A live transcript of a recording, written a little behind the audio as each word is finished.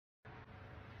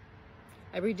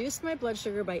I reduced my blood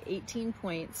sugar by 18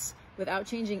 points without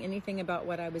changing anything about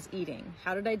what I was eating.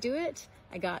 How did I do it?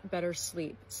 I got better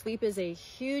sleep. Sleep is a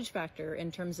huge factor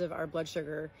in terms of our blood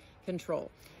sugar control.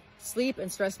 Sleep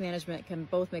and stress management can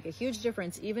both make a huge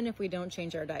difference even if we don't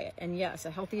change our diet. And yes,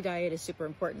 a healthy diet is super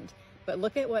important. But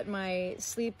look at what my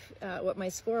sleep, what my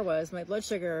score was, my blood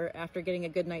sugar after getting a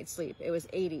good night's sleep. It was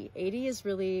 80. 80 is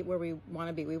really where we want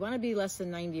to be. We want to be less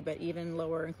than 90, but even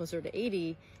lower and closer to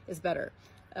 80 is better.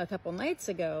 A couple nights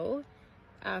ago,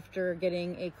 after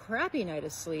getting a crappy night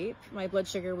of sleep, my blood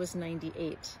sugar was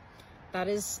 98. That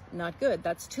is not good.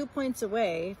 That's 2 points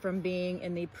away from being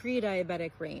in the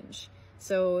pre-diabetic range.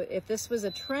 So if this was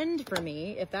a trend for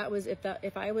me, if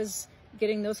I was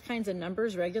getting those kinds of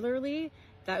numbers regularly,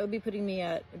 that would be putting me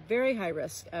at very high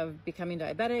risk of becoming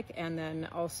diabetic. And then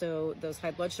also those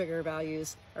high blood sugar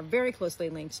values are very closely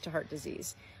linked to heart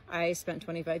disease. I spent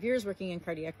 25 years working in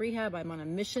cardiac rehab. I'm on a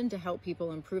mission to help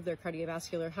people improve their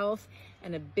cardiovascular health.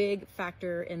 And a big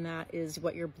factor in that is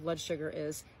what your blood sugar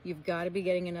is. You've got to be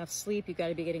getting enough sleep. You've got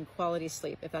to be getting quality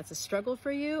sleep. If that's a struggle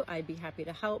for you, I'd be happy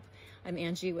to help. I'm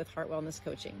Angie with Heart Wellness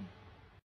Coaching.